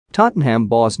Tottenham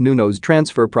boss Nuno's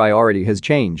transfer priority has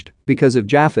changed because of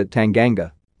Japhet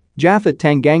Tanganga. Japhet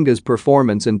Tanganga's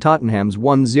performance in Tottenham's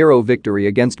 1-0 victory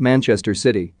against Manchester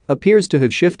City appears to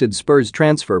have shifted Spurs'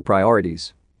 transfer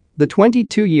priorities. The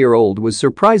 22-year-old was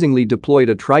surprisingly deployed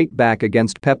at right back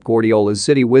against Pep Guardiola's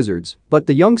City Wizards, but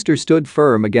the youngster stood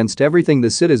firm against everything the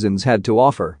citizens had to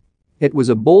offer. It was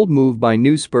a bold move by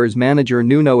new Spurs manager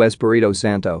Nuno Espirito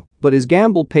Santo, but his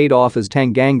gamble paid off as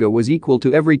Tanganga was equal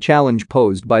to every challenge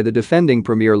posed by the defending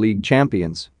Premier League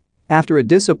champions. After a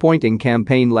disappointing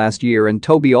campaign last year and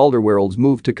Toby Alderweireld's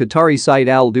move to Qatari side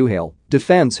Al Duhail,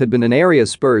 defense had been an area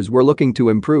Spurs were looking to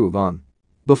improve on.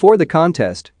 Before the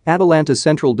contest, Atalanta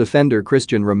central defender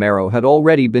Christian Romero had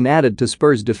already been added to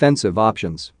Spurs' defensive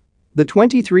options. The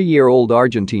 23-year-old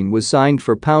Argentine was signed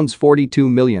for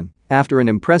 £42 million after an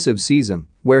impressive season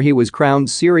where he was crowned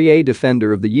Serie A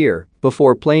Defender of the Year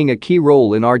before playing a key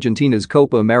role in Argentina's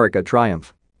Copa America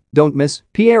triumph. Don't miss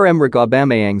Pierre-Emerick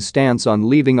Aubameyang's stance on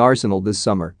leaving Arsenal this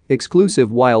summer, exclusive.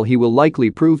 While he will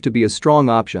likely prove to be a strong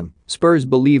option, Spurs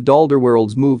believed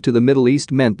Alderweireld's move to the Middle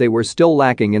East meant they were still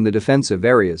lacking in the defensive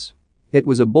areas. It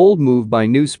was a bold move by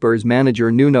new Spurs manager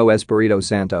Nuno Espirito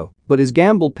Santo, but his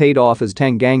gamble paid off as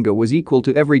Tanganga was equal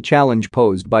to every challenge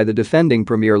posed by the defending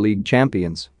Premier League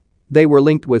champions. They were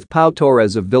linked with Pau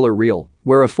Torres of Villarreal,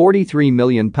 where a £43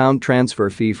 million transfer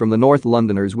fee from the North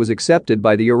Londoners was accepted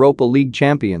by the Europa League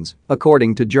champions,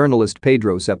 according to journalist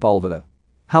Pedro Sepulveda.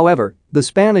 However, the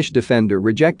Spanish defender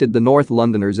rejected the North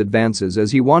Londoners' advances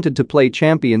as he wanted to play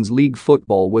Champions League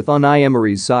football with Unai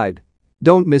Emery's side.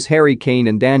 Don't miss Harry Kane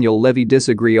and Daniel Levy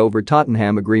disagree over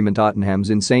Tottenham agreement. Tottenham's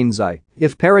insane Zai.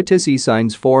 If Paratici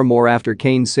signs 4 more after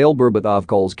Kane's sale, Berbatov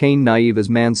calls Kane naive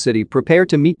as Man City prepare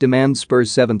to meet demands.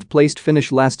 Spurs' 7th-placed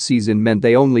finish last season meant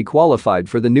they only qualified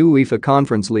for the new UEFA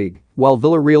Conference League, while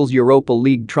Villarreal's Europa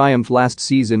League triumph last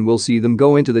season will see them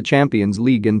go into the Champions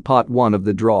League in Pot 1 of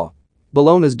the draw.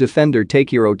 Bologna's defender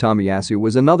Takehiro Tomiyasu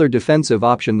was another defensive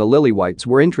option the Lilywhites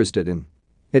were interested in.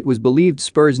 It was believed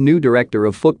Spurs' new director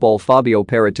of football Fabio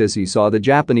Paratici saw the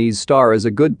Japanese star as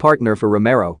a good partner for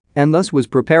Romero and thus was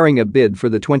preparing a bid for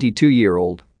the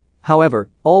 22-year-old. However,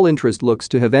 all interest looks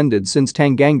to have ended since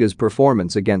Tanganga's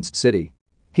performance against City.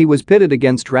 He was pitted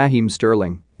against Raheem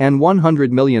Sterling and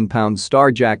 £100 million star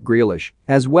Jack Grealish,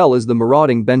 as well as the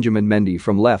marauding Benjamin Mendy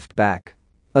from left back.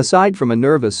 Aside from a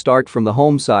nervous start from the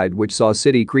home side which saw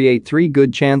City create 3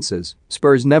 good chances,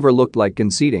 Spurs never looked like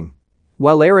conceding.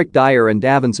 While Eric Dyer and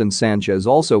Davinson Sanchez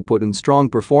also put in strong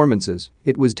performances,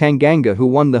 it was Tanganga who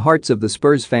won the hearts of the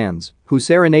Spurs fans, who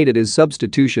serenaded his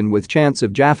substitution with chants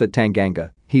of Japhet Tanganga,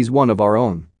 "He's one of our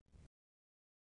own."